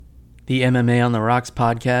The MMA on the Rocks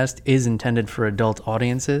podcast is intended for adult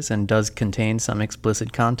audiences and does contain some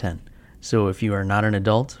explicit content. So if you are not an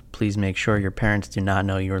adult, please make sure your parents do not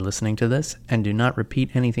know you are listening to this and do not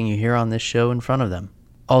repeat anything you hear on this show in front of them.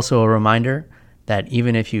 Also a reminder that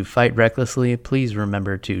even if you fight recklessly, please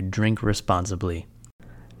remember to drink responsibly.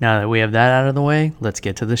 Now that we have that out of the way, let's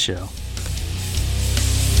get to the show.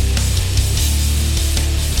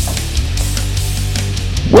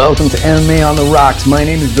 Welcome to MMA on the Rocks. My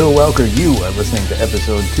name is Bill Welker. You are listening to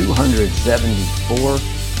episode 274 of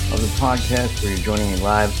the podcast, where you're joining me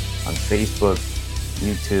live on Facebook,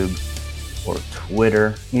 YouTube, or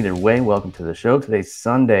Twitter. Either way, welcome to the show. Today's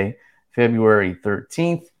Sunday, February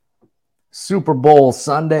 13th, Super Bowl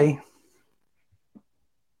Sunday.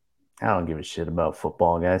 I don't give a shit about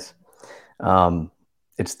football, guys.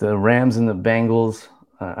 It's the Rams and the Bengals.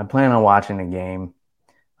 I plan on watching the game.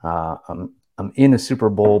 I'm in a Super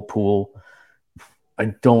Bowl pool.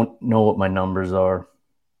 I don't know what my numbers are.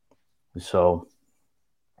 So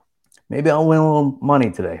maybe I'll win a little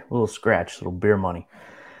money today. A little scratch, a little beer money.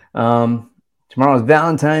 Tomorrow is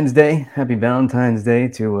Valentine's Day. Happy Valentine's Day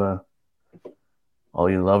to all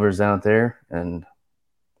you lovers out there. And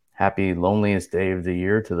happy loneliest day of the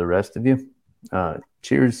year to the rest of you.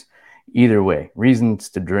 Cheers. Either way, reasons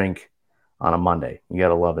to drink on a Monday. You got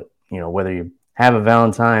to love it. You know, whether you have a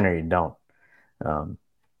Valentine or you don't.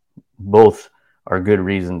 Both are good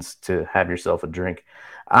reasons to have yourself a drink.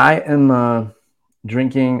 I am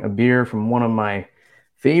drinking a beer from one of my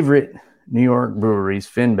favorite New York breweries,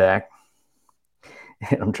 Finback.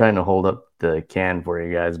 I'm trying to hold up the can for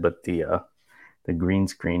you guys, but the green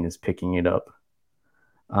screen is picking it up.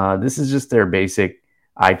 This is just their basic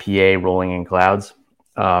IPA, Rolling in Clouds.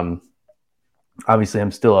 Obviously,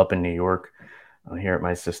 I'm still up in New York, here at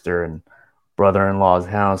my sister and brother-in-law's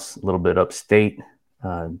house, a little bit upstate.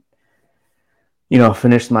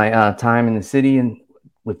 Finished my time in the city and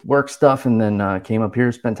with work stuff, and then came up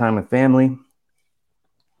here, spent time with family.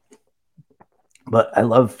 But I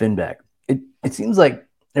love Finback. It seems like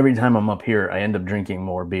every time I'm up here, I end up drinking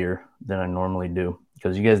more beer than I normally do,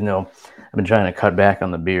 because you guys know I've been trying to cut back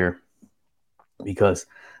on the beer because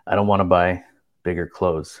I don't want to buy bigger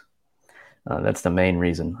clothes. That's the main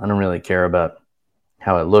reason. I don't really care about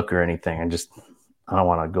how I look or anything. I don't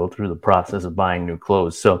want to go through the process of buying new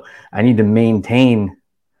clothes. So I need to maintain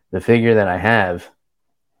the figure that I have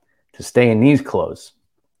to stay in these clothes,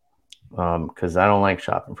 because I don't like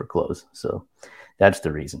shopping for clothes. So that's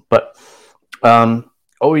the reason. But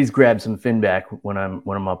always grab some Finback when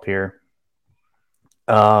I'm up here.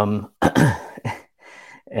 And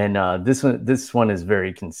this one is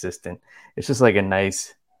very consistent. It's just like a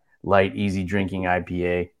nice, light, easy drinking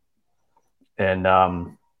IPA. And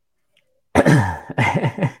I'm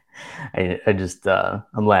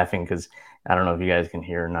laughing because I don't know if you guys can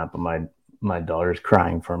hear or not, but my daughter's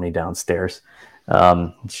crying for me downstairs.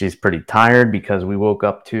 She's pretty tired because we woke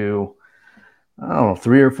up to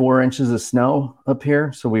 3 or 4 inches of snow up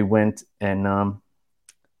here. So we went and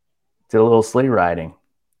did a little sleigh riding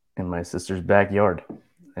in my sister's backyard,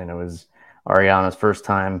 and it was Ariana's first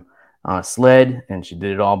time on a sled, and she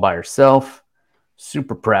did it all by herself.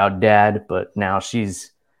 Super proud dad, but now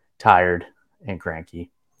she's tired and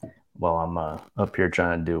cranky while I'm up here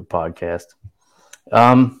trying to do a podcast.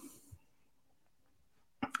 And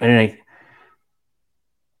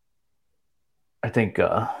I think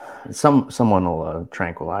someone will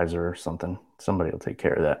tranquilize her or something. Somebody will take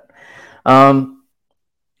care of that.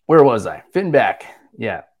 Where was I? Finback.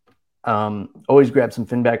 Yeah. Always grab some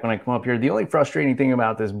Finback when I come up here. The only frustrating thing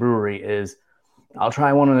about this brewery is I'll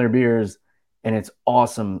try one of their beers and it's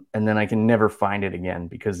awesome, and then I can never find it again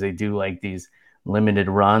because they do like these limited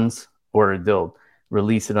runs, or they'll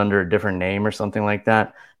release it under a different name or something like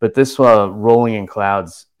that. But this Rolling in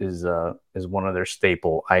Clouds is one of their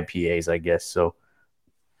staple IPAs, I guess. So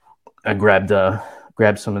I grabbed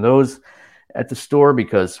some of those at the store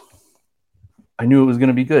because I knew it was going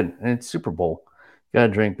to be good, and it's Super Bowl. Got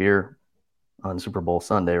to drink beer on Super Bowl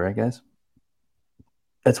Sunday, right, guys?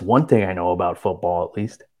 That's one thing I know about football, at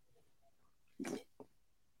least.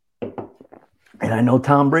 And I know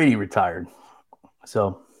Tom Brady retired.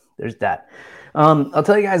 So there's that. I'll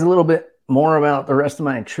tell you guys a little bit more about the rest of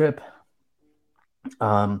my trip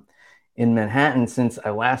in Manhattan since I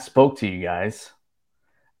last spoke to you guys.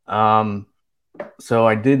 So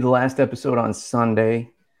I did the last episode on Sunday.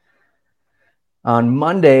 On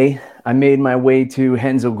Monday, I made my way to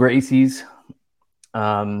Renzo Gracie's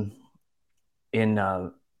in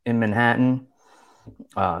Manhattan.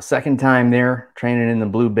 Second time there, training in the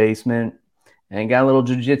blue basement. And got a little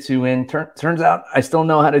jiu-jitsu in. Turns out I still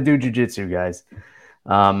know how to do jiu-jitsu, guys.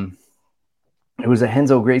 it was a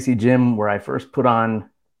Renzo Gracie gym where I first put on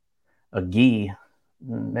a gi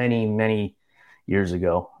many years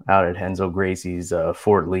ago out at Renzo Gracie's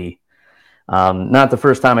Fort Lee. Not the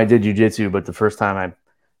first time I did jiu-jitsu, but the first time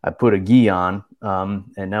I put a gi on.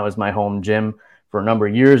 And that was my home gym for a number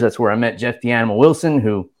of years. That's where I met Jeff the Animal Wilson,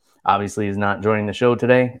 who obviously is not joining the show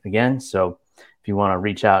today again. So if you want to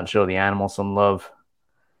reach out and show the animal some love,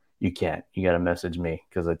 you can't. You got to message me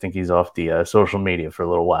because I think he's off the social media for a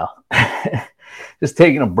little while. Just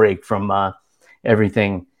taking a break from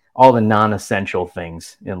everything, all the non-essential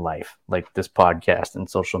things in life, like this podcast and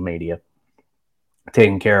social media.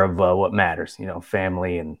 Taking care of what matters,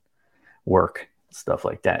 family and work, stuff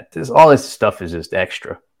like that. All this stuff is just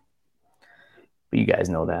extra. But you guys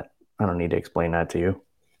know that. I don't need to explain that to you.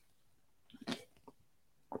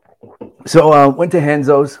 So went to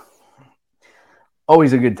Renzo's.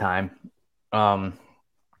 Always a good time.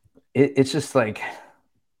 It's just like,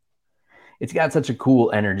 it's got such a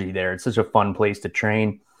cool energy there. It's such a fun place to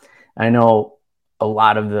train. I know a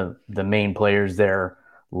lot of the main players there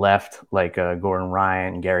left, like Gordon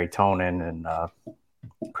Ryan, Gary Tonin, and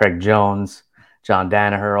Craig Jones, John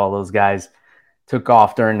Danaher. All those guys took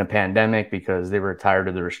off during the pandemic because they were tired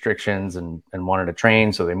of the restrictions and wanted to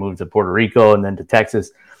train. So they moved to Puerto Rico and then to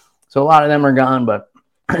Texas. So a lot of them are gone, but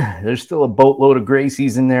there's still a boatload of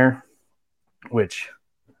Gracies in there, which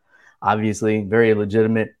obviously very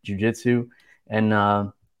legitimate jiu-jitsu. And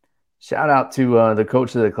shout out to the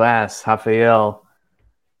coach of the class, Rafael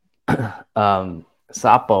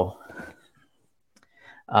Sapo,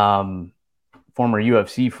 former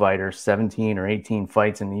UFC fighter, 17 or 18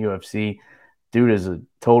 fights in the UFC. Dude is a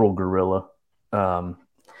total gorilla. I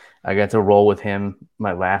got to roll with him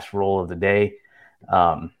my last roll of the day.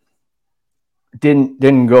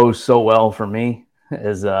 Didn't go so well for me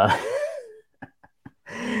as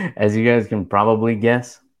as you guys can probably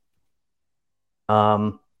guess.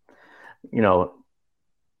 Rafael,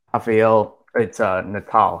 it's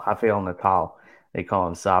Rafael Natal. They call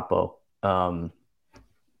him Sapo.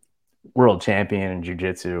 World champion in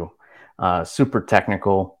jiu-jitsu. Super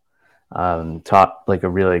technical. Taught like a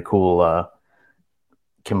really cool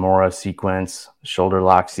Kimura sequence, shoulder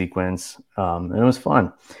lock sequence. And it was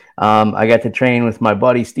fun. I got to train with my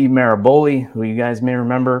buddy Steve Maraboli, who you guys may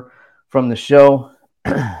remember from the show.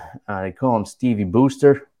 They call him Stevie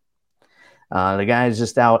Booster. The guy is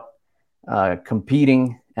just out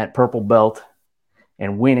competing at purple belt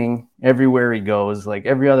and winning everywhere he goes. Like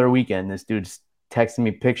every other weekend, this dude's texting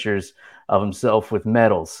me pictures of himself with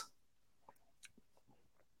medals.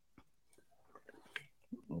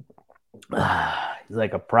 He's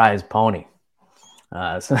like a prize pony.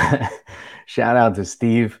 So shout out to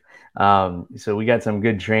Steve. So we got some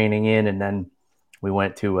good training in, and then we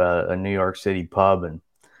went to a New York City pub and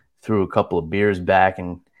threw a couple of beers back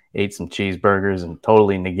and ate some cheeseburgers and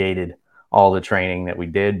totally negated all the training that we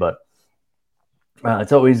did. But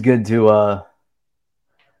it's always good to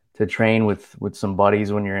train with some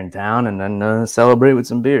buddies when you're in town and then celebrate with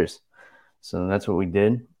some beers. So that's what we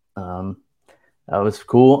did. That was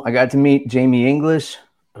cool. I got to meet Jamie English,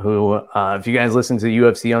 who, if you guys listen to the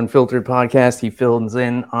UFC Unfiltered podcast, he fills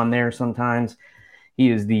in on there sometimes.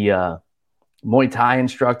 He is the Muay Thai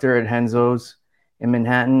instructor at Renzo's in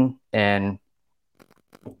Manhattan, and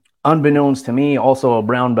unbeknownst to me, also a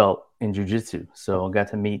brown belt in jiu-jitsu. So I got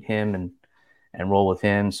to meet him and roll with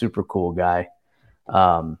him. Super cool guy.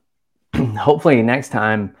 Hopefully next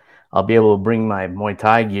time I'll be able to bring my Muay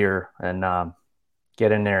Thai gear and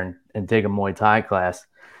get in there and take a Muay Thai class.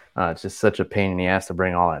 It's just such a pain in the ass to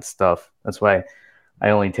bring all that stuff. That's why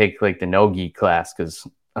I only take like the no-gi class, because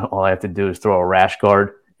all I have to do is throw a rash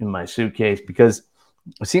guard in my suitcase, because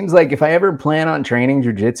it seems like if I ever plan on training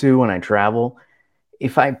jiu-jitsu when I travel,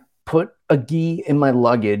 if I put a gi in my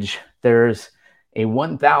luggage, there's a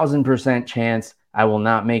 1,000% chance I will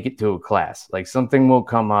not make it to a class. Like something will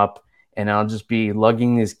come up and I'll just be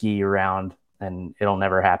lugging this gi around and it'll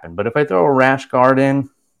never happen. But if I throw a rash guard in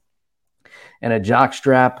and a jock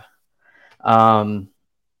strap, then,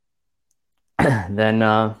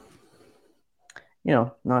 not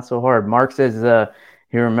so hard. Mark says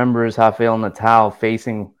he remembers Rafael Natal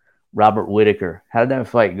facing Robert Whittaker. How did that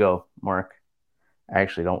fight go, Mark? I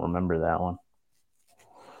actually don't remember that one.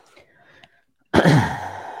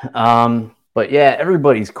 But yeah,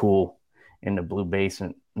 everybody's cool in the Blue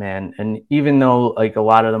Basement, man. And even though like a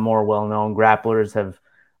lot of the more well-known grapplers have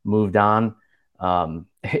moved on,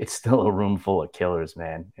 it's still a room full of killers,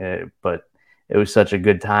 man. But it was such a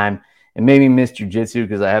good time. It made me miss jiu-jitsu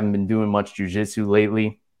because I haven't been doing much jiu-jitsu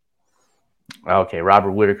lately. Okay,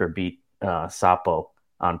 Robert Whittaker beat Sapo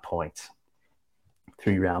on points.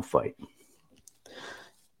 3-round fight.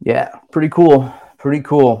 Yeah, pretty cool. Pretty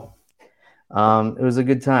cool. It was a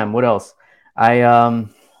good time. What else? My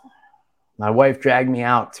wife dragged me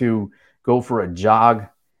out to go for a jog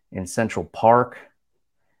in Central Park.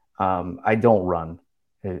 I don't run.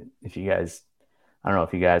 If you guys, I don't know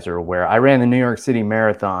if you guys are aware. I ran the New York City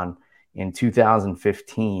Marathon in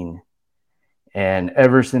 2015, and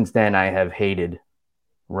ever since then, I have hated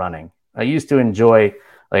running. I used to enjoy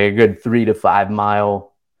like a good 3 to 5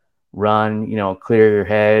 mile run, clear your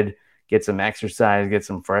head, get some exercise, get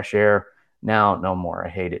some fresh air. Now, no more. I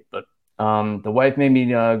hate it. But the wife made me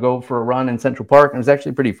go for a run in Central Park, and it was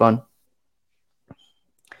actually pretty fun.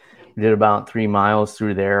 We did about 3 miles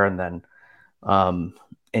through there, and then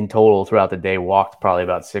in total throughout the day, walked probably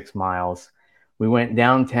about 6 miles. We went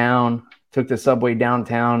downtown, took the subway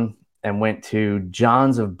downtown, and went to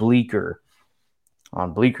John's of Bleecker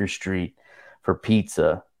on Bleecker Street for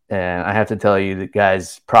pizza. And I have to tell you that,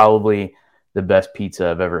 guys, probably the best pizza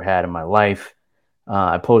I've ever had in my life.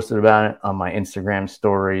 I posted about it on my Instagram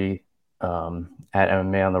story at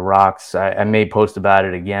MMA on the Rocks. I may post about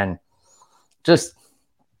it again. Just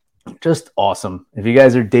awesome. If you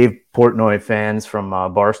guys are Dave Portnoy fans from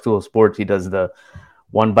Barstool Sports, he does the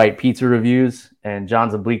One Bite Pizza reviews, and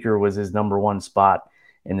John's of Bleecker was his number one spot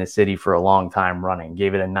in the city for a long time running.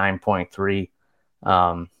 Gave it a 9.3.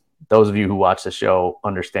 Those of you who watch the show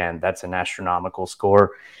understand that's an astronomical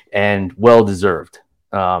score and well-deserved.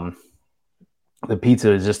 The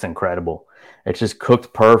pizza is just incredible. It's just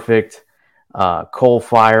cooked perfect. Coal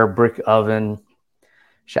fire, brick oven.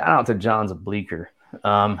 Shout out to John's of Bleecker.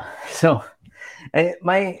 So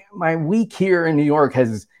my week here in New York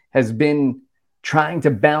has been trying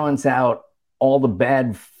to balance out all the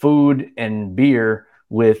bad food and beer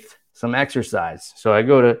with some exercise. So I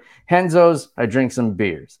go to Henzo's, I drink some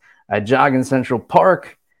beers. I jog in Central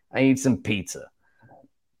Park, I eat some pizza.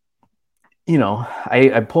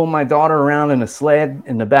 I pull my daughter around in a sled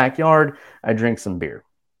in the backyard, I drink some beer.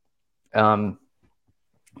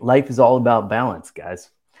 Life is all about balance, guys.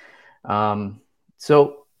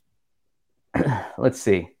 So let's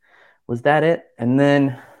see. Was that it? And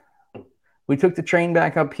then we took the train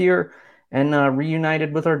back up here and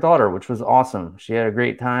reunited with our daughter, which was awesome. She had a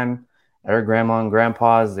great time at her grandma and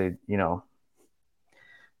grandpa's. They,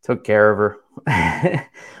 took care of her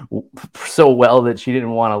so well that she didn't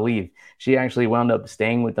want to leave. She actually wound up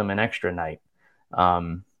staying with them an extra night.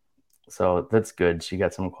 So that's good. She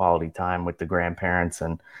got some quality time with the grandparents,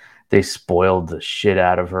 and they spoiled the shit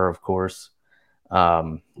out of her, of course.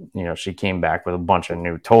 She came back with a bunch of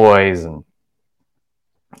new toys, and,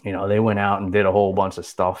 they went out and did a whole bunch of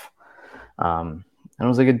stuff. And it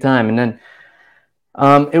was a good time. And then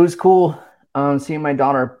it was cool seeing my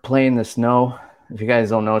daughter play in the snow. If you guys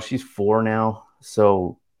don't know, she's 4 now.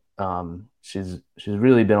 So she's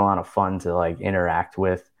really been a lot of fun to like interact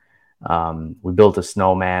with. We built a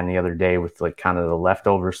snowman the other day with like kind of the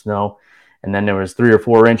leftover snow. And then there was 3 or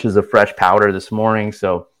 4 inches of fresh powder this morning.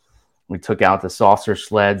 So we took out the saucer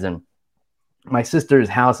sleds, and my sister's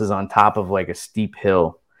house is on top of like a steep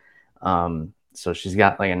hill. So she's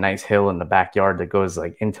got like a nice hill in the backyard that goes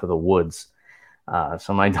like into the woods.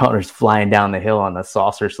 So my daughter's flying down the hill on the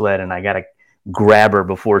saucer sled, and I got to grab her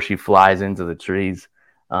before she flies into the trees.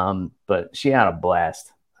 But she had a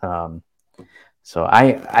blast. So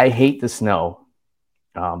I hate the snow,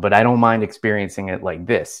 but I don't mind experiencing it like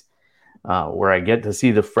this, where I get to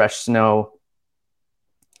see the fresh snow,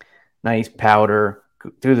 nice powder,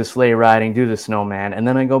 do the sleigh riding, do the snowman, and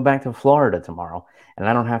then I go back to Florida tomorrow, and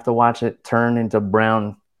I don't have to watch it turn into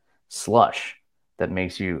brown slush that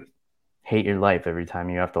makes you hate your life every time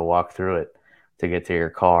you have to walk through it to get to your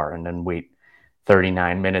car and then wait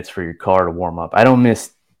 39 minutes for your car to warm up. I don't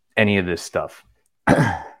miss any of this stuff.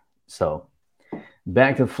 So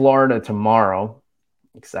back to Florida tomorrow.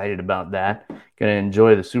 Excited about that. Gonna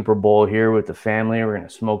enjoy the Super Bowl here with the family. We're gonna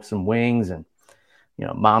smoke some wings, and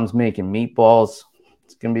mom's making meatballs.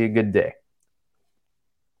 It's gonna be a good day.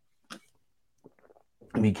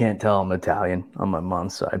 You can't tell I'm Italian on my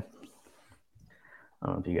mom's side. I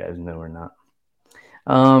don't know if you guys know or not.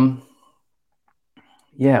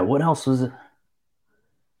 Yeah, what else was it?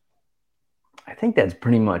 I think that's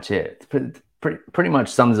pretty much it. Pretty much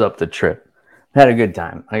sums up the trip. Had a good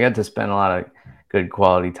time. I got to spend a lot of good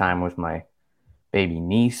quality time with my baby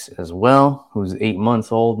niece as well, who's 8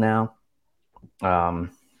 months old now.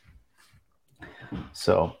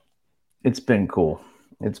 So it's been cool.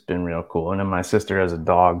 It's been real cool. And then my sister has a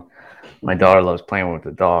dog. My daughter loves playing with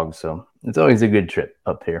the dog, so it's always a good trip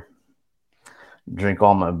up here. Drink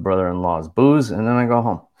all my brother-in-law's booze, and then I go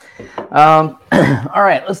home. All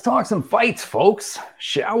right, let's talk some fights, folks,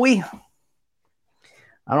 shall we?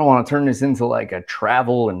 I don't want to turn this into like a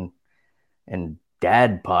travel and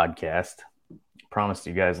dad podcast. Promised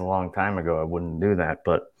you guys a long time ago I wouldn't do that,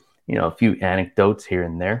 but a few anecdotes here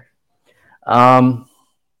and there. UFC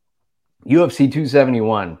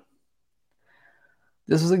 271.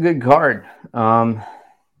 This is a good card.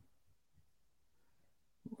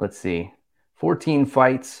 Let's see. 14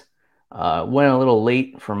 fights. Went a little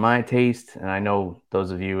late for my taste, and I know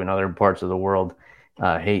those of you in other parts of the world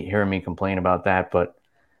hate hearing me complain about that, but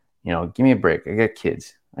give me a break. I got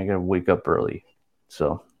kids. I got to wake up early.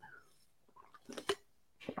 So,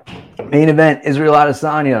 main event, Israel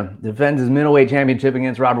Adesanya defends his middleweight championship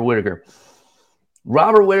against Robert Whittaker.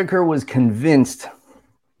 Robert Whittaker was convinced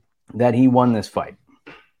that he won this fight.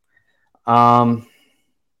 And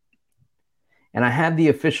I have the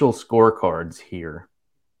official scorecards here.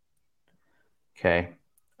 Okay.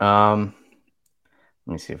 Let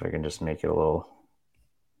me see if I can just make it a little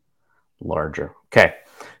larger. Okay.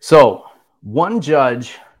 So one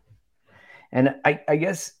judge, and I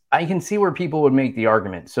guess I can see where people would make the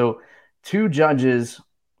argument. So 2 judges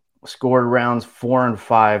scored rounds 4 and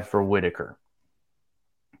 5 for Whittaker.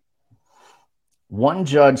 1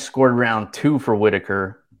 judge scored round 2 for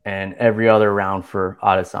Whittaker and every other round for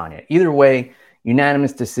Adesanya. Either way,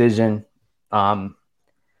 unanimous decision.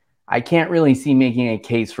 I can't really see making a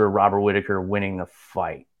case for Robert Whittaker winning the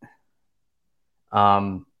fight.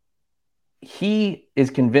 He is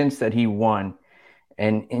convinced that he won.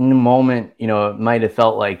 And in the moment, it might have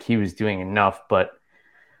felt like he was doing enough. But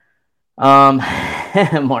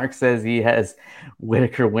Mark says he has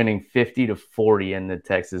Whittaker winning 50-40 and the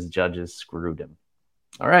Texas judges screwed him.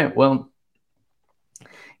 All right, well,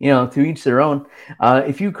 to each their own.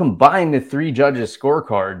 If you combine the 3 judges'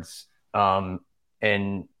 scorecards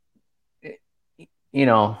and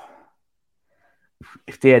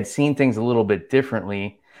if they had seen things a little bit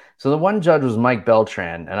differently. So the one judge was Mike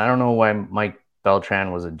Beltran, and I don't know why Mike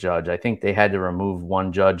Beltran was a judge. I think they had to remove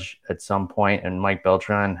one judge at some point, and Mike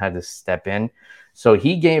Beltran had to step in. So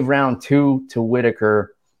he gave round 2 to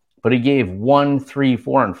Whittaker, but he gave 1, 3,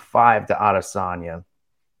 4, and 5 to Adesanya.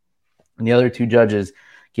 And the other 2 judges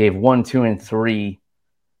gave 1, 2, and 3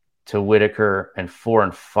 to Whittaker and 4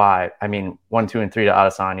 and 5. 1, 2, and 3 to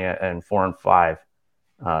Adesanya and 4 and 5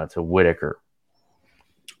 to Whittaker.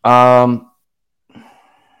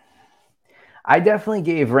 I definitely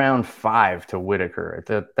gave round 5 to Whittaker.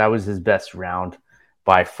 That was his best round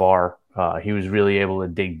by far. He was really able to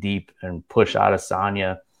dig deep and push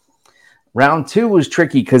Adesanya. Round 2 was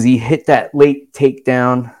tricky because he hit that late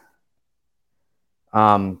takedown.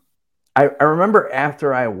 I remember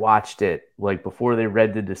after I watched it, like before they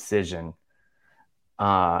read the decision,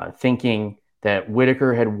 thinking that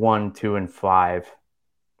Whittaker had won 2 and 5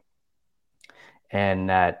 and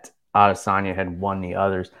that Adesanya had won the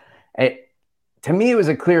others. To me, it was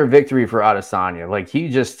a clear victory for Adesanya. Like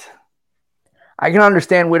I can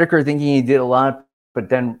understand Whittaker thinking he did a lot, but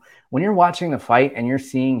then when you're watching the fight and you're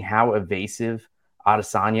seeing how evasive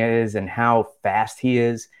Adesanya is and how fast he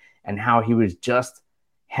is and how he was just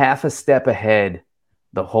half a step ahead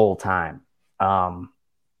the whole time. The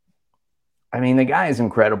guy is an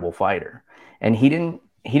incredible fighter, and he didn't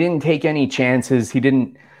take any chances. He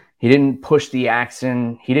didn't push the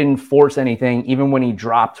action. He didn't force anything. Even when he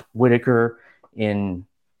dropped Whittaker in,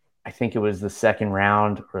 I think it was the 2nd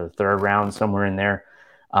round or the 3rd round, somewhere in there,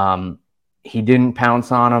 he didn't pounce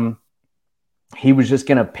on him. He was just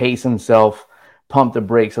going to pace himself, pump the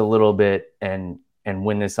brakes a little bit, and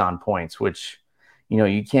win this on points, which,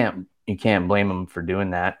 you can't blame him for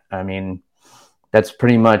doing that. That's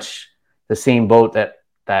pretty much the same boat that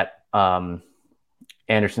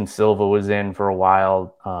Anderson Silva was in for a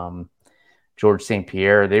while. George St.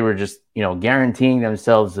 Pierre, they were just, guaranteeing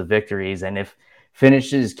themselves the victories. And if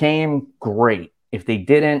finishes came, great. If they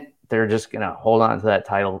didn't, they're just going to hold on to that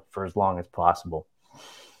title for as long as possible.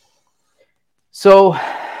 So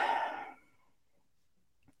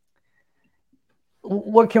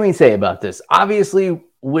what can we say about this? Obviously,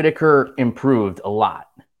 Whittaker improved a lot,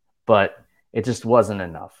 but it just wasn't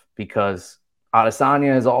enough because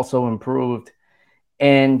Adesanya has also improved,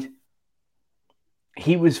 and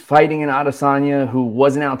he was fighting an Adesanya who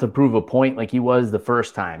wasn't out to prove a point like he was the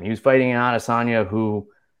first time. He was fighting an Adesanya who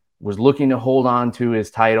was looking to hold on to his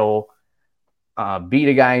title, beat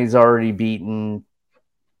a guy he's already beaten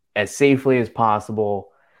as safely as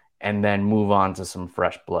possible, and then move on to some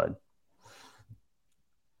fresh blood.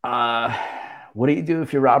 What do you do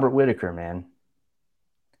if you're Robert Whittaker, man?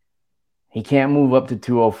 He can't move up to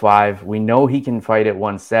 205. We know he can fight at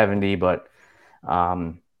 170, but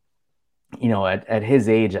at his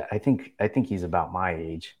age, I think he's about my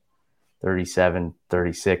age, 37,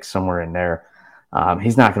 36, somewhere in there.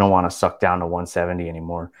 He's not going to want to suck down to 170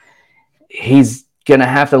 anymore. He's going to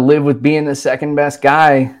have to live with being the second best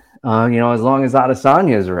guy, as long as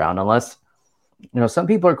Adesanya is around. Unless, some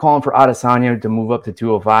people are calling for Adesanya to move up to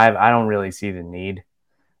 205. I don't really see the need.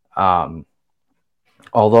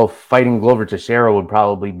 Although fighting Glover Teixeira would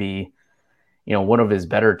probably be, one of his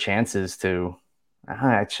better chances to.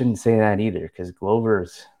 I shouldn't say that either, because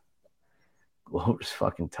Glover's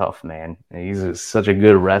fucking tough, man. And he's such a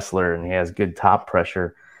good wrestler, and he has good top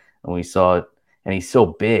pressure. And we saw it, and he's so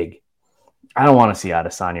big. I don't want to see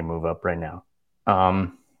Adesanya move up right now.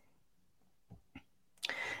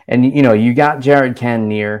 And you got Jared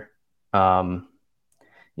Cannonier.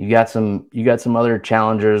 You got some other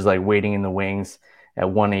challengers like waiting in the wings at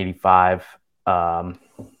 185.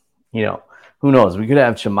 Who knows? We could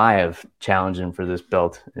have Chimaev challenging for this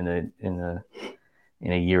belt in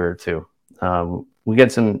a year or two. We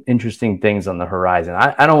get some interesting things on the horizon.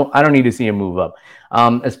 I don't need to see him move up,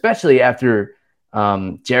 especially after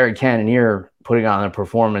Jared Cannonier putting on the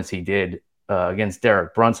performance he did against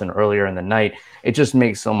Derek Brunson earlier in the night. It just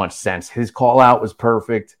makes so much sense. His call out was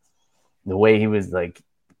perfect. The way he was like,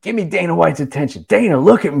 "Give me Dana White's attention. Dana,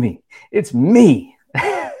 look at me. It's me."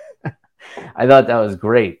 I thought that was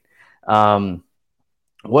great.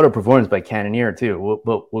 What a performance by Cannonier too.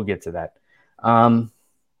 We'll get to that.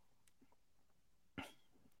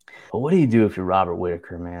 But what do you do if you're Robert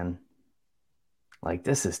Whittaker, man? Like,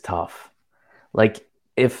 this is tough. Like,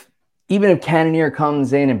 even if Cannonier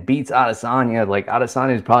comes in and beats Adesanya, like,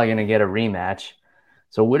 Adesanya is probably going to get a rematch.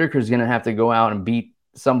 So Whittaker's going to have to go out and beat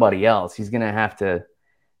somebody else. He's going to have to,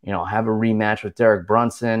 have a rematch with Derek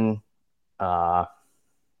Brunson.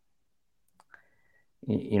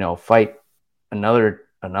 Fight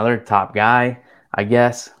another top guy, I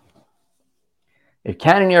guess. If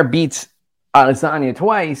Cannonier beats Adesanya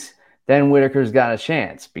twice, then Whittaker's got a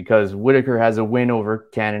chance, because Whittaker has a win over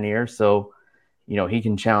Cannonier, so he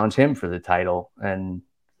can challenge him for the title, and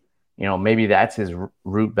maybe that's his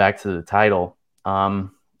route back to the title.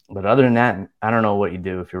 But other than that, I don't know what you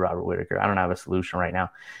do if you're Robert Whittaker. I don't have a solution right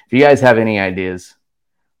now. If you guys have any ideas,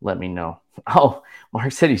 let me know. Oh,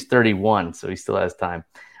 Mark said he's 31, so he still has time.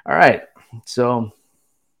 All right, so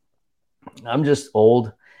I'm just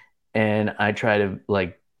old, and I try to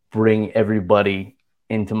bring everybody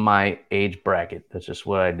into my age bracket. That's just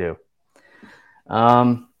what I do.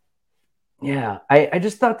 Yeah, I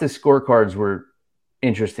just thought the scorecards were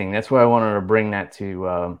interesting. That's why I wanted to bring that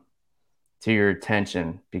to your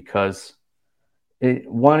attention, because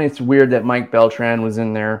it's weird that Mike Beltran was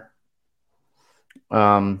in there.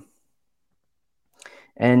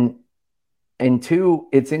 And two,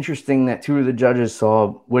 it's interesting that two of the judges saw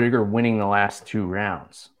Whittaker winning the last two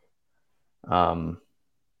rounds. Because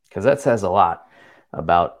that says a lot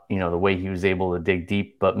about, the way he was able to dig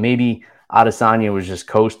deep. But maybe Adesanya was just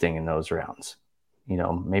coasting in those rounds.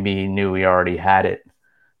 Maybe he knew he already had it.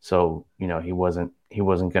 So, he wasn't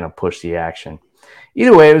going to push the action.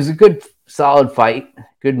 Either way, it was a good, solid fight,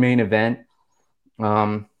 good main event.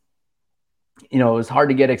 It was hard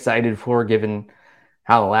to get excited for, given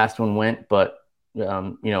how the last one went, but, it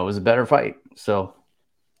was a better fight. So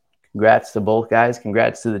congrats to both guys.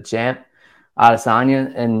 Congrats to the champ,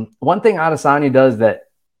 Adesanya. And one thing Adesanya does that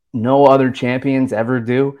no other champions ever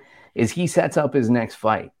do is he sets up his next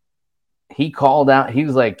fight. He called out, he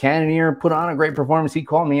was like, Cannonier put on a great performance. He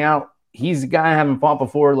called me out. He's the guy I haven't fought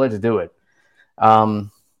before. Let's do it. The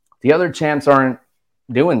other champs aren't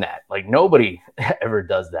doing that. Like, nobody ever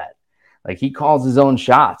does that. Like, he calls his own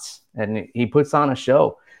shots and he puts on a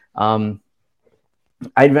show.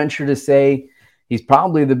 I'd venture to say he's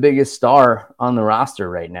probably the biggest star on the roster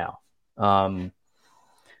right now.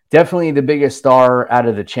 Definitely the biggest star out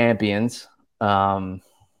of the champions.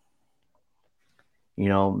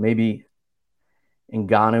 Maybe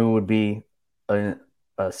Ngannou would be a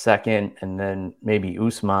second, and then maybe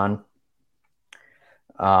Usman.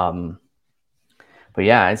 But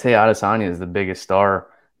yeah, I'd say Adesanya is the biggest star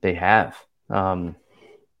they have. And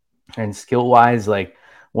skill-wise,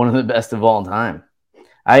 one of the best of all time.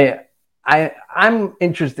 I'm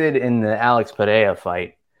interested in the Alex Pereira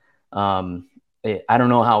fight. I don't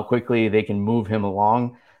know how quickly they can move him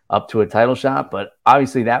along up to a title shot, but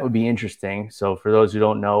obviously that would be interesting. So for those who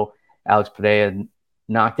don't know, Alex Pereira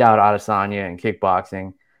knocked out Adesanya in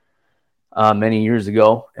kickboxing many years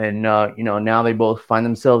ago. And, now they both find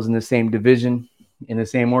themselves in the same division, in the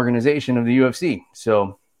same organization of the UFC.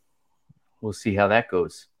 So we'll see how that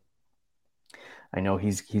goes. I know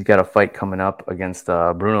he's got a fight coming up against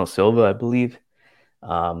Bruno Silva, I believe.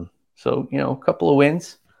 So, a couple of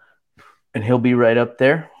wins, and he'll be right up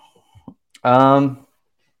there. All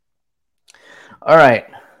right.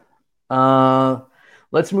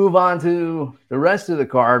 Let's move on to the rest of the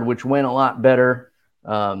card, which went a lot better.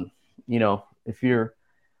 If you're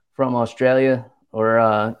from Australia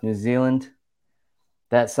or New Zealand,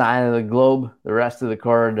 that side of the globe, the rest of the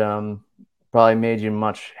card probably made you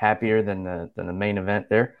much happier than the main event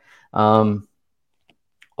there. Although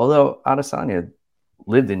Adesanya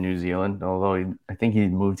lived in New Zealand, although I think he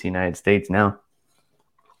moved to the United States now.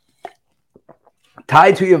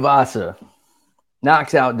 Tai Tuivasa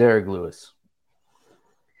knocks out Derek Lewis.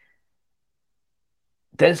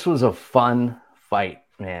 This was a fun fight,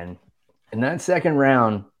 man. In that second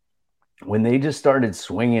round, when they just started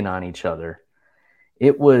swinging on each other,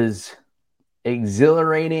 it was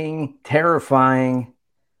exhilarating, terrifying,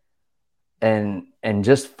 and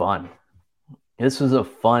just fun. This was a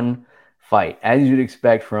fun fight, as you'd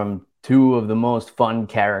expect from two of the most fun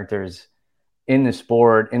characters in the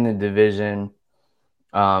sport, in the division.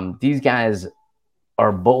 These guys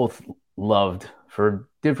are both loved for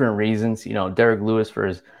different reasons. Derek Lewis for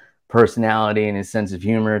his personality and his sense of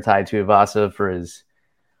humor, Tai Tuivasa for his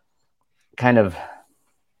kind of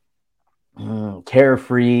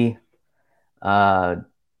carefree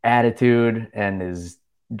attitude and his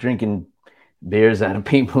drinking beers out of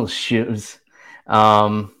people's shoes.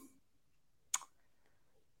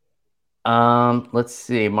 Let's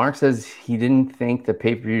see. Mark says he didn't think the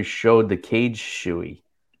pay-per-view showed the cage shoey.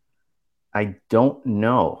 I don't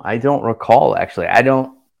know. I don't recall, actually. I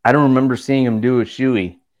don't remember seeing him do a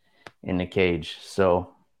shoey in the cage.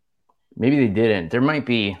 So maybe they didn't. There might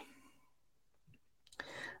be,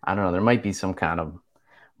 I don't know, there might be some kind of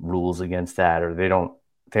rules against that, or they don't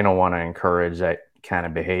want to encourage that kind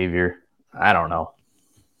of behavior. I don't know.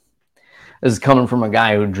 This is coming from a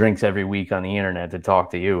guy who drinks every week on the internet to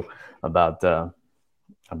talk to you about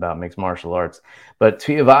mixed martial arts. But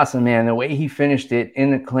Tuivasa, man, the way he finished it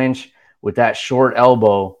in the clinch with that short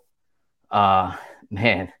elbow,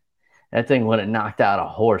 man, that thing would have knocked out a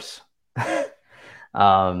horse. I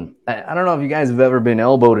don't know if you guys have ever been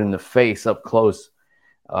elbowed in the face up close.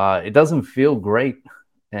 It doesn't feel great.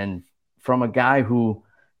 And from a guy who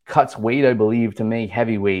cuts weight, I believe, to make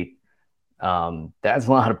heavyweight, that's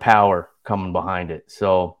a lot of power coming behind it.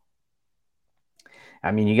 So,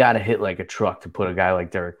 I mean, you got to hit like a truck to put a guy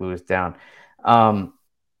like Derek Lewis down.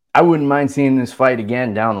 I wouldn't mind seeing this fight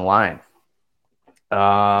again down the line.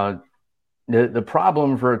 The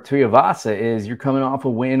problem for Tuivasa is you're coming off a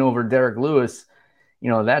win over Derek Lewis.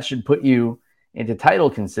 That should put you into title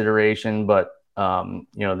consideration, but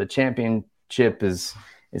the championship is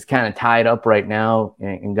kind of tied up right now.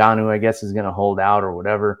 And Ngannou, I guess, is going to hold out or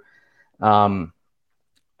whatever.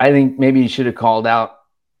 I think maybe you should have called out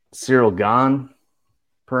Cyril Gane,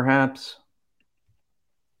 perhaps.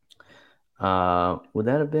 Would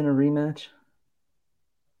that have been a rematch?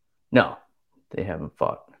 No, they haven't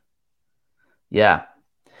fought. Yeah.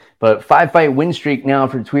 But 5-fight win streak now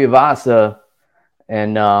for Tuivasa.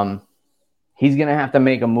 And he's going to have to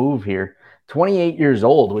make a move here. 28 years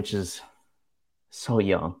old, which is so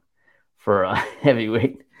young for a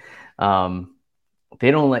heavyweight. They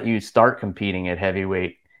don't let you start competing at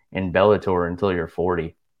heavyweight in Bellator until you're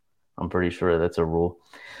 40. I'm pretty sure that's a rule.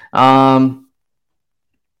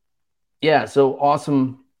 Yeah, so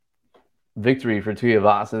awesome victory for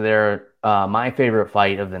Tuivasa there. My favorite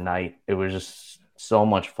fight of the night. It was just so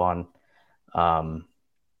much fun. And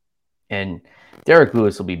Derek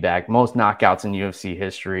Lewis will be back. Most knockouts in UFC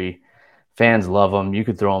history. Fans love him. You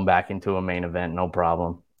could throw him back into a main event, no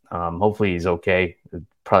problem. Hopefully he's okay.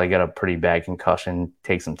 Probably got a pretty bad concussion,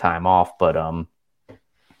 take some time off, but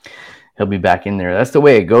he'll be back in there. That's the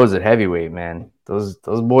way it goes at heavyweight, man. Those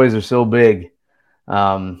boys are so big.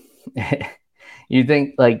 You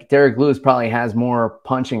think like Derek Lewis probably has more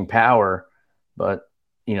punching power, but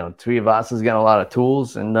Tuivasa's got a lot of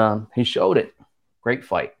tools, and he showed it. Great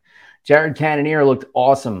fight. Jared Cannonier looked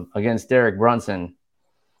awesome against Derek Brunson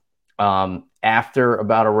after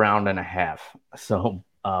about a round and a half. So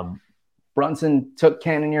Brunson took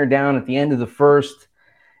Cannonier down at the end of the first,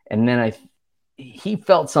 and then he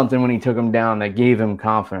felt something when he took him down that gave him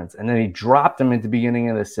confidence, and then he dropped him at the beginning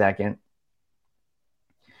of the second.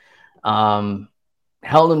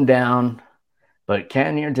 Held him down, but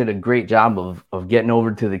Cannonier did a great job of getting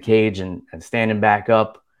over to the cage and standing back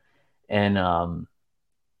up. And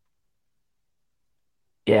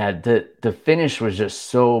the finish was just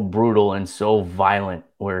so brutal and so violent,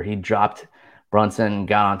 where he dropped Brunson,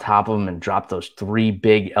 got on top of him, and dropped those 3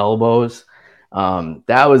 big elbows.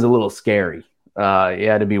 That was a little scary. You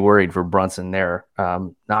had to be worried for Brunson there.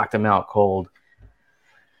 Knocked him out cold.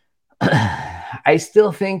 I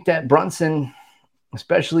still think that Brunson,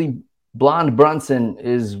 especially Blonde Brunson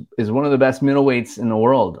is one of the best middleweights in the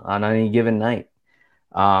world on any given night.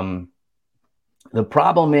 The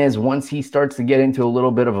problem is once he starts to get into a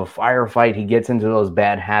little bit of a firefight, he gets into those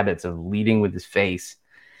bad habits of leading with his face.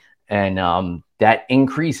 And that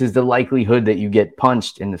increases the likelihood that you get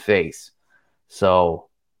punched in the face. So,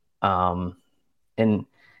 and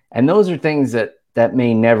those are things that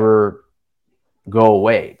may never go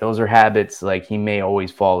away. Those are habits like he may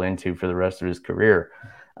always fall into for the rest of his career.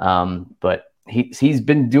 But he's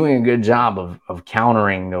been doing a good job of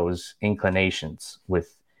countering those inclinations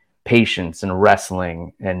with patience and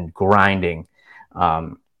wrestling and grinding.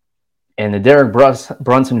 And the Derek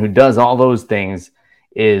Brunson who does all those things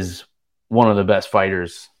is one of the best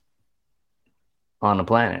fighters on the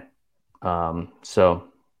planet. But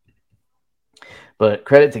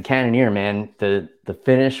credit to Cannonier, man. The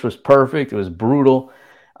finish was perfect. It was brutal,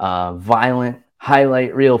 violent,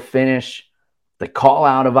 highlight reel finish. The call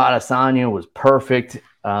out of Adesanya was perfect.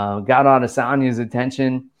 Got Adesanya's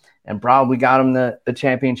attention and probably got him the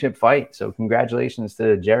championship fight. So congratulations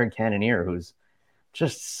to Jared Cannonier, who's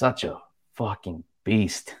just such a fucking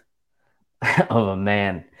beast of a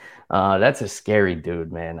man. That's a scary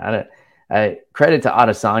dude, man. I credit to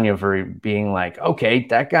Adesanya for being like, okay,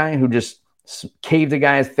 that guy who just caved a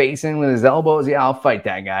guy's face in with his elbows, yeah, I'll fight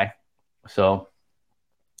that guy. So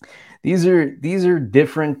these are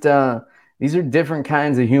different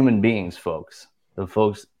kinds of human beings, folks.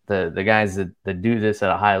 The guys that do this at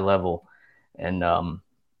a high level, and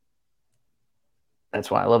that's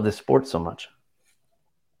why I love this sport so much.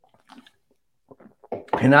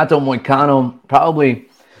 Renato Moicano, probably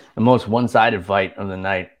the most one-sided fight of the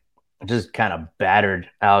night. Just kind of battered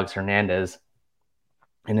Alex Hernandez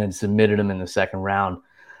and then submitted him in the second round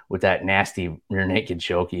with that nasty rear naked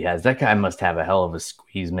choke he has. That guy must have a hell of a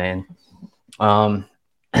squeeze, man. And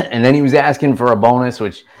then he was asking for a bonus,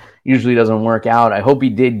 which usually doesn't work out. I hope he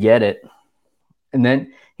did get it. And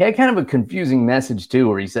then he had kind of a confusing message too,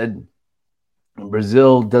 where he said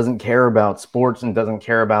Brazil doesn't care about sports and doesn't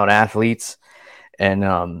care about athletes.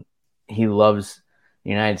 And he loves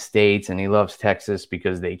the United States and he loves Texas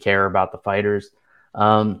because they care about the fighters.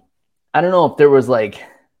 I don't know if there was like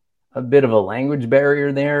a bit of a language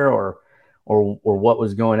barrier there or what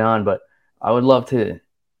was going on, but I would love to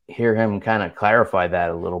hear him kind of clarify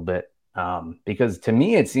that a little bit. Because to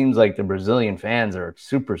me, it seems like the Brazilian fans are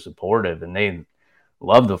super supportive and they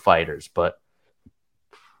love the fighters. But,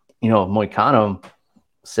 you know, if Moicano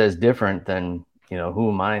says different, then, you know, who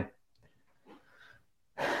am I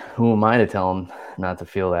to tell him not to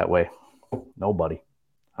feel that way? Nobody.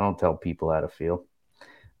 I don't tell people how to feel.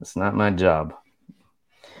 It's not my job.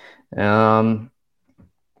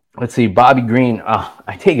 Let's see. Bobby Green.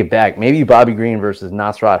 I take it back. Maybe Bobby Green versus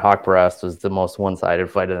Nasrat Haqparast was the most one-sided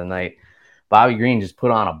fight of the night. Bobby Green just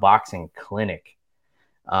put on a boxing clinic.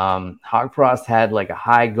 Haqparast had like a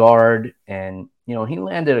high guard and, you know, he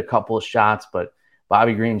landed a couple of shots, but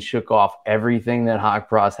Bobby Green shook off everything that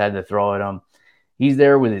Haqparast had to throw at him. He's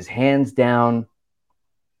there with his hands down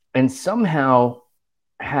and somehow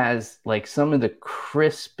has like some of the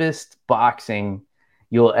crispest boxing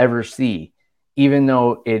you'll ever see, even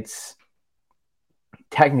though it's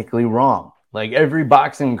technically wrong. Like every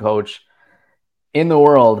boxing coach in the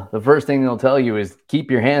world, the first thing they'll tell you is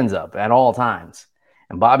keep your hands up at all times.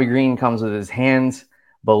 And Bobby Green comes with his hands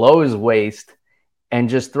below his waist and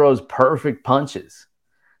just throws perfect punches.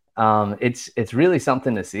 It's really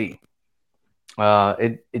something to see.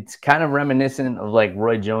 It's kind of reminiscent of like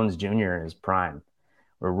Roy Jones Jr. in his prime,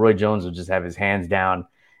 where Roy Jones would just have his hands down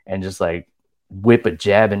and just like whip a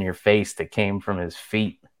jab in your face that came from his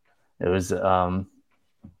feet. It was, it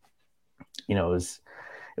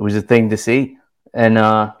was a thing to see. And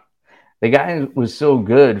the guy was so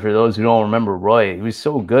good, for those who don't remember Roy, he was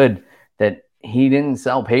so good that he didn't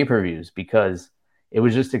sell pay-per-views because it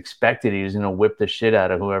was just expected he was going to whip the shit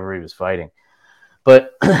out of whoever he was fighting.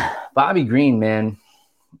 But Bobby Green, man,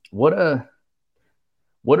 what a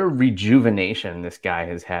rejuvenation this guy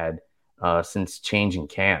has had since changing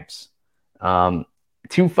camps.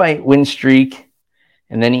 2-fight win streak,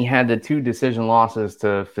 and then he had the 2 decision losses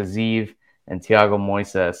to Fiziev and Thiago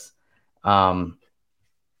Moises.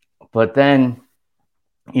 But then,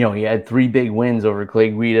 you know, he had 3 big wins over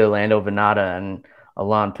Clay Guida, Lando Venata, and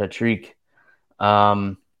Alan Patrick.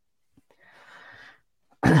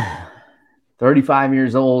 35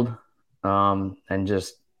 years old, and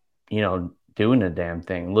just, you know, doing the damn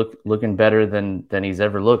thing, looking better than he's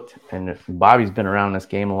ever looked. And Bobby's been around this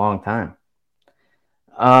game a long time.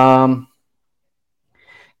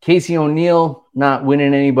 Casey O'Neill not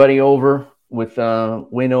winning anybody over with a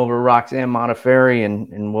win over Roxanne Modafferi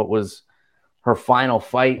in what was her final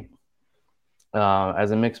fight.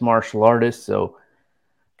 as a mixed martial artist. So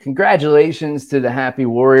congratulations to the Happy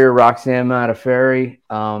Warrior, Roxanne Modafferi.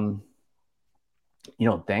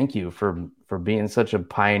 Thank you for being such a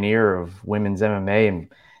pioneer of women's MMA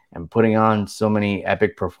and putting on so many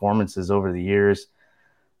epic performances over the years.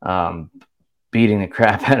 Beating the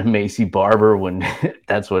crap out of Macy Barber when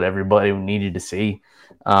that's what everybody needed to see,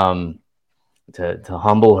 to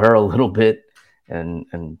humble her a little bit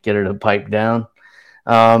and get her to pipe down.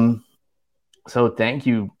 So thank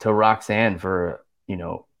you to Roxanne for,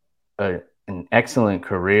 an excellent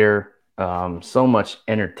career, so much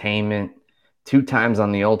entertainment, 2 times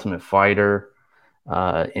on The Ultimate Fighter,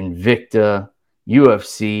 Invicta,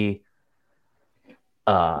 UFC,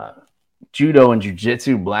 judo and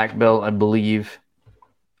jiu-jitsu black belt, I believe.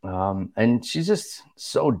 And she's just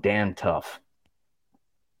so damn tough.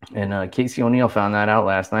 And Casey O'Neill found that out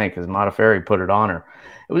last night because Modafferi put it on her.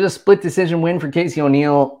 It was a split decision win for Casey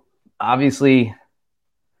O'Neill. Obviously,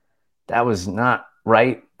 that was not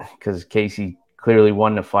right because Casey clearly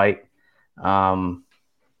won the fight. But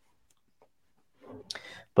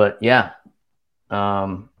yeah.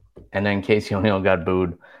 And then Casey O'Neill got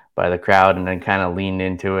booed by the crowd and then kind of leaned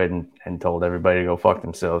into it and told everybody to go fuck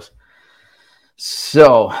themselves.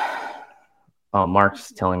 So,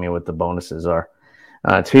 Mark's telling me what the bonuses are.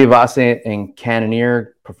 Tuivasa and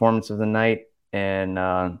Cannonier, performance of the night, and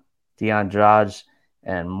Andrade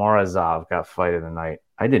and Morozov got fight of the night.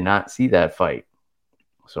 I did not see that fight,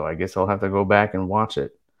 so I guess I'll have to go back and watch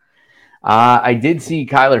it. I did see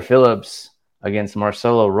Kyler Phillips against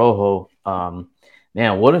Marcelo Rojo.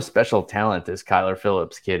 Man, what a special talent this Kyler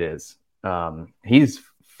Phillips kid is. He's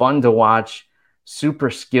fun to watch, super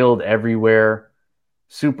skilled everywhere,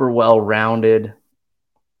 super well-rounded.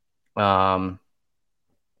 Only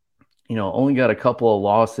got a couple of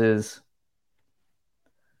losses.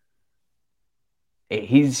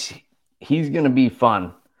 He's going to be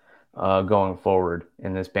fun going forward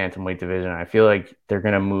in this bantamweight division. I feel like they're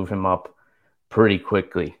going to move him up pretty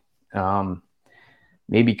quickly.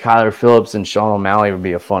 Maybe Kyler Phillips and Sean O'Malley would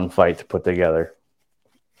be a fun fight to put together.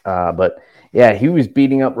 But yeah, he was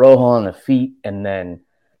beating up Rojo on the feet, and then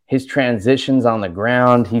his transitions on the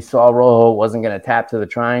ground. He saw Rojo wasn't going to tap to the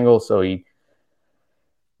triangle, so he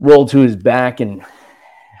rolled to his back and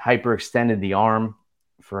hyperextended the arm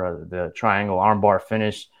for the triangle armbar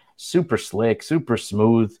finish. Super slick, super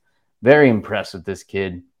smooth. Very impressed with this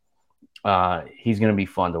kid. He's going to be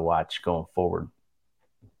fun to watch going forward.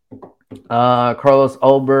 Carlos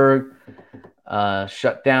Ulberg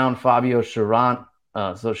shut down Fabio Cherant.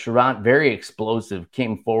 So Cherant, very explosive,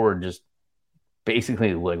 came forward just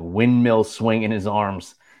basically like windmill swinging his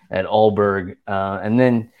arms at Ulberg, and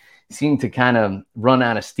then seemed to kind of run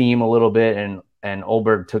out of steam a little bit, and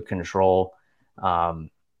Ulberg took control. Was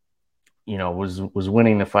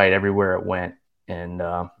winning the fight everywhere it went, and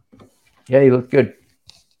yeah, he looked good.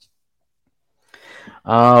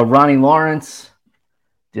 Ronnie Lawrence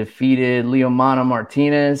defeated Leomano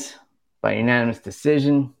Martinez by unanimous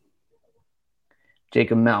decision.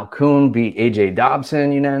 Jacob Malkoun beat AJ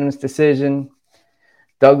Dobson, unanimous decision.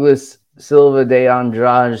 Douglas Silva de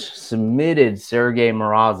Andrade submitted Sergey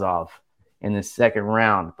Morozov in the second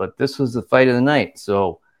round, but this was the fight of the night.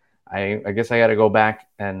 So I guess I got to go back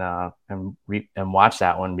and watch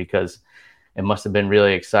that one because it must have been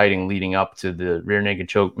really exciting leading up to the rear naked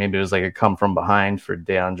choke. Maybe it was like a come from behind for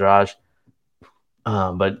De Andrade.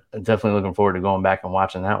 But definitely looking forward to going back and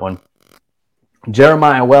watching that one.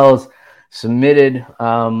 Jeremiah Wells submitted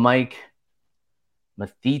Mike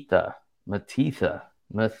Matitha.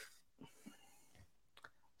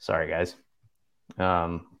 Sorry, guys.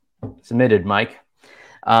 Submitted Mike.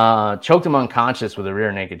 Choked him unconscious with a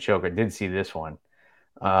rear naked choke. I did see this one.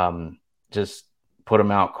 Just put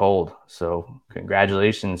him out cold. So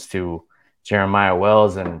congratulations to Jeremiah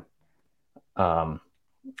Wells. And,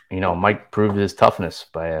 Mike proved his toughness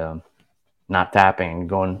by not tapping and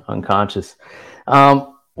going unconscious.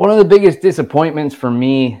 One of the biggest disappointments for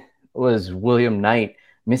me was William Knight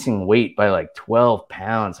missing weight by like 12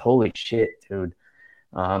 pounds. Holy shit, dude.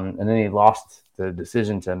 And then he lost the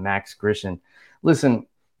decision to Max Grishin. Listen,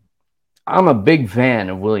 I'm a big fan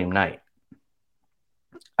of William Knight.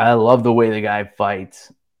 I love the way the guy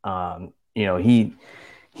fights.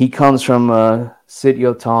 He comes from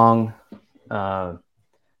Sityo Tong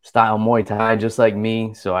style Muay Thai, just like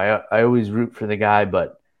me. So I always root for the guy,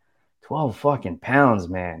 but 12 fucking pounds,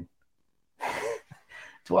 man.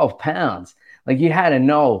 12 pounds. Like, you had to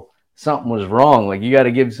know something was wrong. Like, you got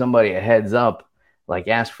to give somebody a heads up, like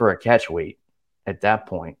ask for a catch weight at that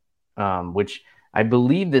point, which I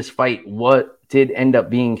believe this fight did end up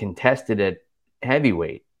being contested at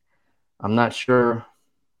heavyweight. I'm not sure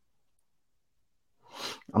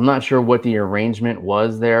I'm not sure what the arrangement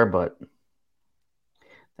was there, but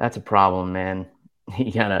that's a problem, man.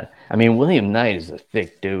 William Knight is a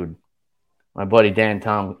thick dude. My buddy Dan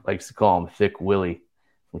Tom likes to call him Thick Willie,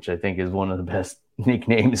 which I think is one of the best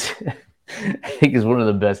nicknames. I think is one of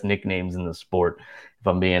the best nicknames in the sport, if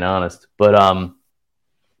I'm being honest. But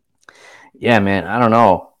yeah, man, I don't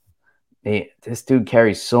know. This dude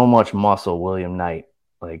carries so much muscle, William Knight.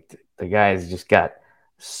 Like the guy's just got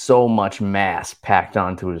so much mass packed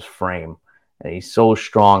onto his frame, and he's so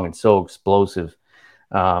strong and so explosive.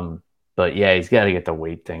 But yeah, he's got to get the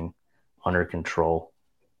weight thing under control.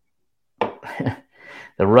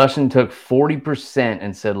 The Russian took 40%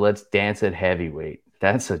 and said, let's dance at heavyweight.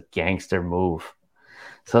 That's a gangster move.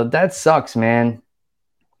 So that sucks, man.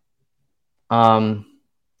 That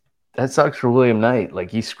sucks for William Knight.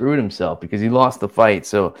 Like, he screwed himself because he lost the fight.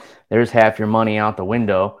 So there's half your money out the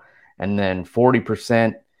window. And then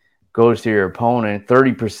 40% goes to your opponent.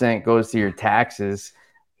 30% goes to your taxes.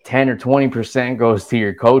 10 or 20% goes to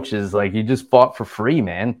your coaches. Like, you just fought for free,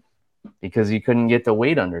 man, because you couldn't get the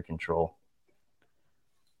weight under control.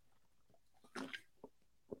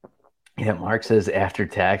 Yeah, Mark says after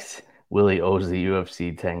tax, Willie owes the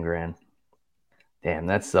UFC 10 grand. Damn,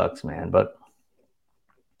 that sucks, man. But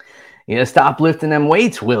you gotta stop lifting them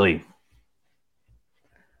weights, Willie.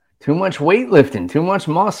 Too much weightlifting, too much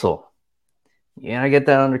muscle. Yeah, I get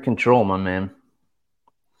that under control, my man.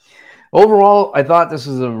 Overall, I thought this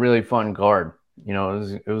was a really fun card. You know,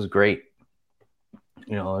 it was great.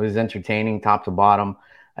 You know, it was entertaining top to bottom.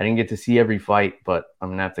 I didn't get to see every fight, but I'm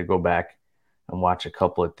going to have to go back and watch a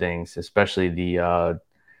couple of things, especially the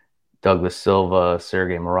Douglas Silva,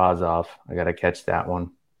 Sergey Morozov. I got to catch that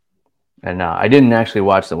one. And I didn't actually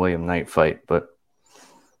watch the William Knight fight, but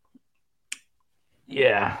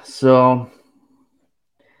yeah, so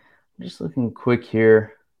I'm just looking quick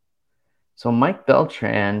here. So Mike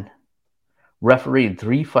Beltran refereed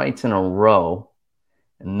 3 fights in a row,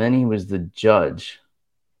 and then he was the judge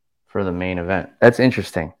for the main event. That's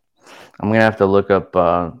interesting. I'm going to have to look up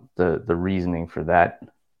the reasoning for that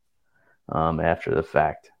after the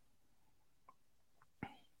fact.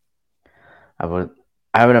 I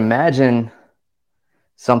would imagine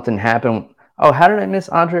something happened. Oh, how did I miss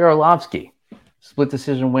Andrei Arlovsky? Split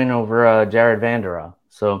decision win over Jared Vanderaa.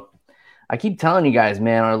 So I keep telling you guys,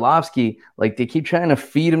 man, Arlovsky, like, they keep trying to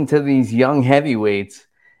feed him to these young heavyweights,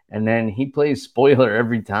 and then he plays spoiler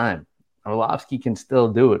every time. Arlovsky can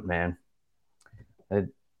still do it, man.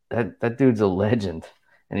 That dude's a legend,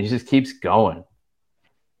 and he just keeps going.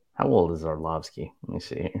 How old is Arlovsky? Let me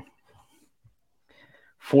see here.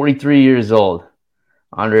 43 years old.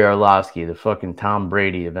 Andrei Arlovsky, the fucking Tom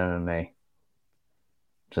Brady of MMA.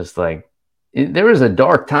 Just like, there was a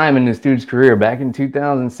dark time in this dude's career back in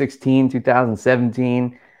 2016,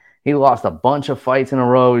 2017. He lost a bunch of fights in a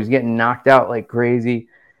row. He's getting knocked out like crazy.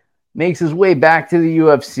 Makes his way back to the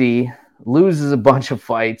UFC, loses a bunch of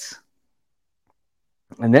fights,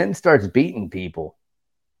 and then starts beating people.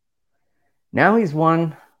 Now he's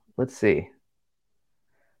won, let's see,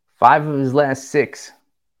 5 of his last 6.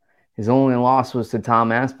 His only loss was to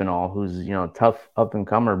Tom Aspinall, who's, you know, tough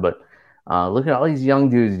up-and-comer, but look at all these young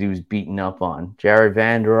dudes he was beating up on. Jared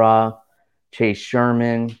Vanderaa, Chase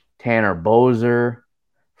Sherman, Tanner Boser,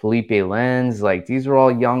 Felipe Lenz. Like, these are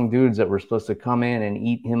all young dudes that were supposed to come in and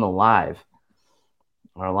eat him alive.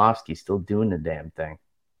 Arlovsky's still doing the damn thing.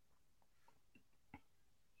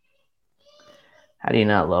 How do you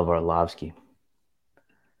not love Arlovsky?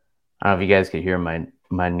 I don't know if you guys could hear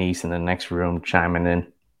my niece in the next room chiming in.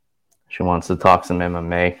 She wants to talk some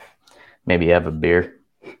MMA. Maybe have a beer.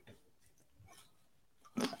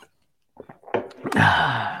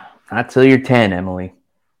 Not till you're 10, Emily.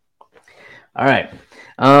 All right.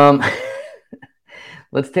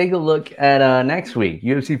 Let's take a look at next week.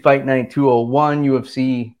 UFC Fight Night 201,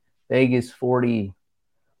 UFC Vegas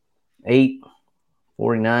 48,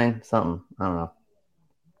 49, something. I don't know.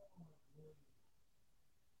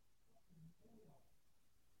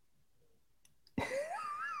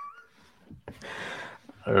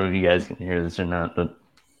 I don't know if you guys can hear this or not, but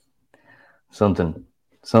something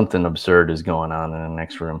absurd is going on in the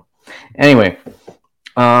next room. Anyway,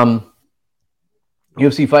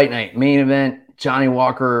 UFC Fight Night main event, Johnny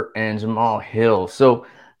Walker and Jamal Hill. So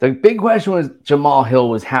the big question was Jamal Hill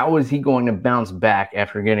was, how was he going to bounce back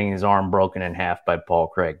after getting his arm broken in half by Paul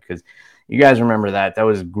Craig? Because you guys remember that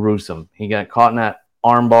was gruesome. He got caught in that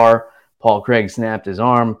arm bar. Paul Craig snapped his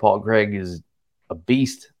arm. Paul Craig is a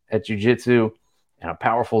beast at jiu-jitsu and a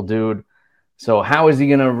powerful dude. So how is he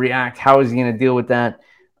going to react? How is he going to deal with that?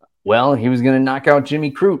 Well, he was going to knock out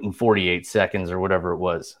Jimmy Crute in 48 seconds or whatever it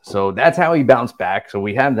was. So that's how he bounced back. So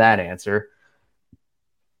we have that answer.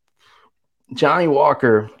 Johnny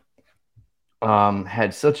Walker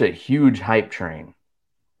had such a huge hype train.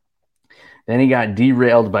 Then he got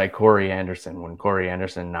derailed by Corey Anderson when Corey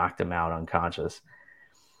Anderson knocked him out unconscious.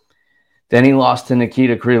 Then he lost to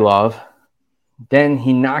Nikita Krylov. Then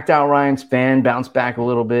he knocked out Ryan Spann, bounced back a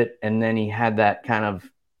little bit, and then he had that kind of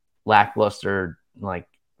lackluster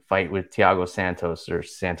fight with Thiago Santos, or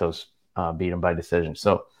Santos beat him by decision.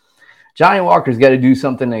 So Johnny Walker's got to do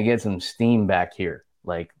something to get some steam back here.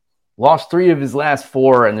 Lost 3 of his last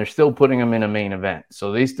 4, and they're still putting him in a main event.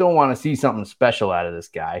 So they still want to see something special out of this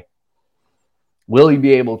guy. Will he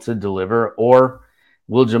be able to deliver, or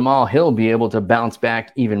will Jamal Hill be able to bounce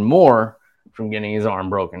back even more from getting his arm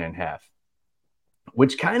broken in half?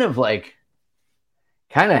 Which kind of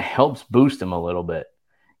helps boost him a little bit.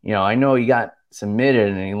 I know he got submitted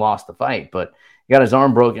and he lost the fight, but he got his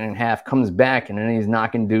arm broken in half, comes back, and then he's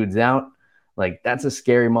knocking dudes out. That's a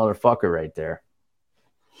scary motherfucker right there.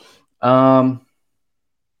 Co-main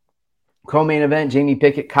event, Jamie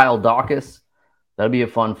Pickett, Kyle Dawkins. That'll be a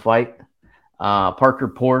fun fight. Parker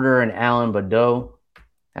Porter and Alan Badeau.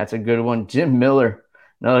 That's a good one. Jim Miller,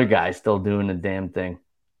 another guy still doing the damn thing.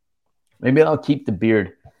 Maybe I'll keep the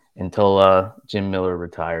beard until Jim Miller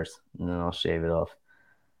retires, and then I'll shave it off.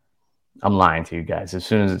 I'm lying to you guys. As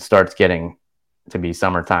soon as it starts getting to be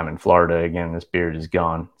summertime in Florida again, this beard is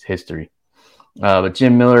gone. It's history. But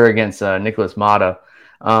Jim Miller against Nicholas Mata.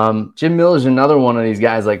 Jim Miller's another one of these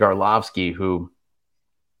guys like Arlovsky who,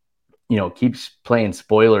 keeps playing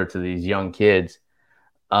spoiler to these young kids.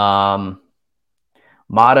 Mata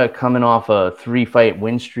coming off a 3-fight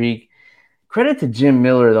win streak. Credit to Jim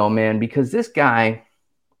Miller, though, man, because this guy,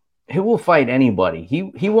 he will fight anybody.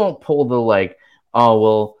 He won't pull the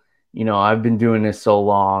I've been doing this so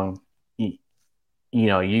long.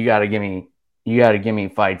 You got to give me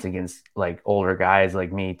fights against older guys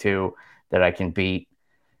like me too that I can beat.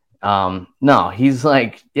 No, he's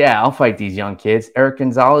I'll fight these young kids. Eric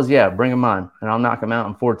Gonzalez, yeah, bring him on, and I'll knock him out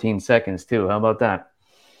in 14 seconds too. How about that?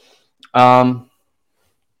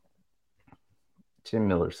 Jim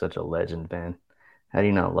Miller's such a legend, man. How do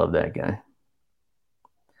you not love that guy?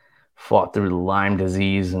 Fought through the Lyme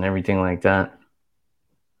disease and everything like that.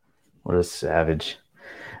 What a savage.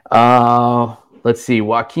 Let's see.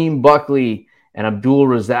 Joaquin Buckley and Abdul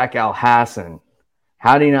Razak Al Hassan.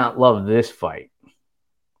 How do you not love this fight?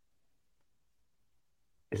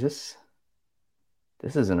 This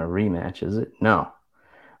isn't a rematch, is it? No.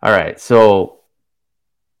 All right. So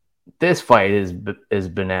this fight is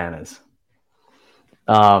bananas.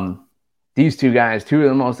 These two guys, 2 of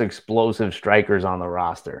the most explosive strikers on the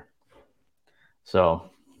roster. So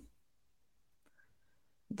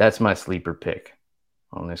that's my sleeper pick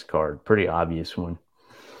on this card. Pretty obvious one.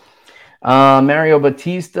 Mario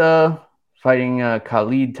Batista fighting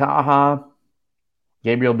Khalid Taha.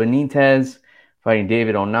 Gabriel Benitez fighting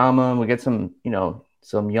David Onama. We get some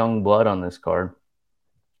young blood on this card.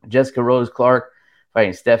 Jessica Rose Clark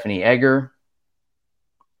fighting Stephanie Egger.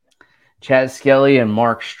 Chad Skelly and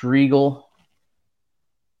Mark Striegel.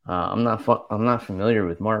 I'm not familiar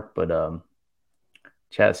with Mark, but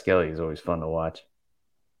Chad Skelly is always fun to watch.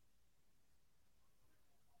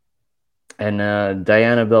 And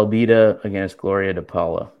Diana Belbita against Gloria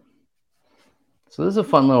DePaula. So this is a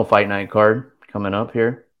fun little fight night card coming up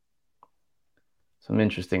here. Some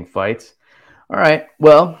interesting fights. All right,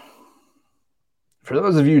 well, for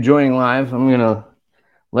those of you joining live, I'm going to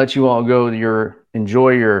let you all go enjoy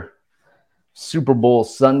your Super Bowl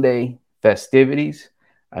Sunday festivities.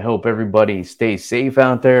 I hope everybody stays safe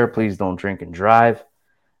out there. Please don't drink and drive.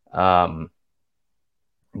 Go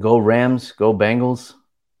Rams, go Bengals.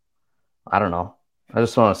 I don't know. I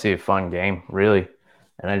just want to see a fun game, really.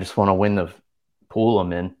 And I just want to win the pool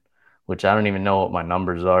I'm in, which I don't even know what my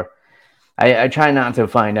numbers are. I try not to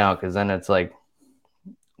find out because then it's then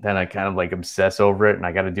I kind of obsess over it and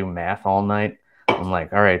I got to do math all night. I'm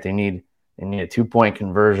like, all right, they need a 2-point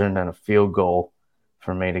conversion and a field goal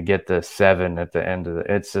for me to get the 7 at the end of it.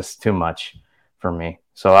 It's just too much for me.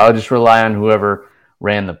 So I'll just rely on whoever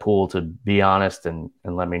ran the pool to be honest and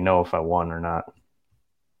let me know if I won or not.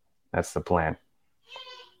 That's the plan.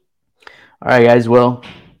 All right, guys. Well,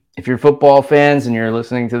 if you're football fans and you're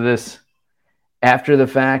listening to this after the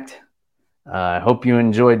fact, I hope you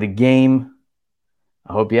enjoyed the game.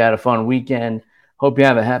 I hope you had a fun weekend. Hope you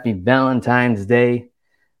have a happy Valentine's Day.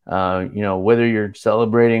 Whether you're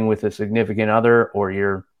celebrating with a significant other or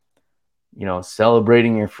you're,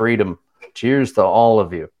 celebrating your freedom. Cheers to all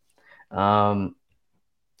of you. A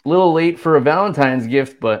little late for a Valentine's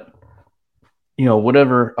gift, but,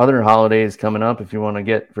 whatever other holiday is coming up, if you want to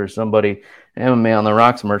get for somebody MMA on the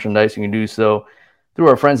Rocks merchandise, you can do so through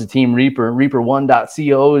our friends at Team Reaper.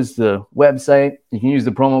 Reaper1.co is the website. You can use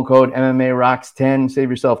the promo code MMARocks10. Save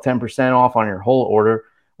yourself 10% off on your whole order,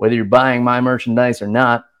 whether you're buying my merchandise or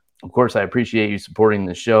not. Of course, I appreciate you supporting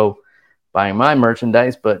the show, buying my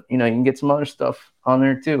merchandise, but you can get some other stuff on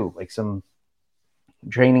there too, like some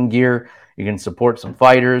training gear. You can support some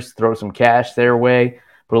fighters, throw some cash their way,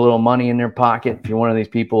 put a little money in their pocket. If you're one of these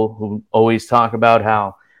people who always talk about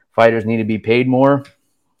how fighters need to be paid more,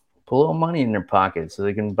 put a little money in their pocket so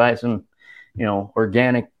they can buy some,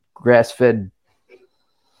 organic grass-fed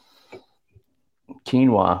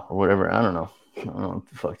quinoa or whatever. I don't know what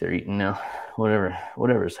the fuck they're eating now.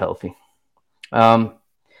 Whatever is healthy. In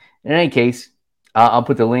any case, I'll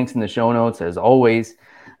put the links in the show notes as always.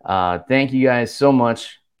 Thank you guys so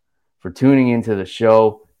much for tuning into the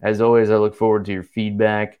show. As always, I look forward to your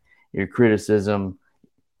feedback, your criticism,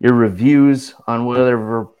 your reviews on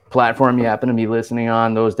whatever platform you happen to be listening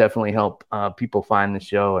on. Those definitely help people find the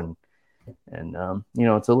show, and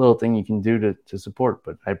it's a little thing you can do to support.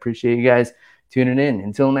 But I appreciate you guys tuning in.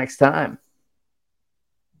 Until next time.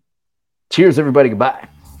 Cheers, everybody. Goodbye.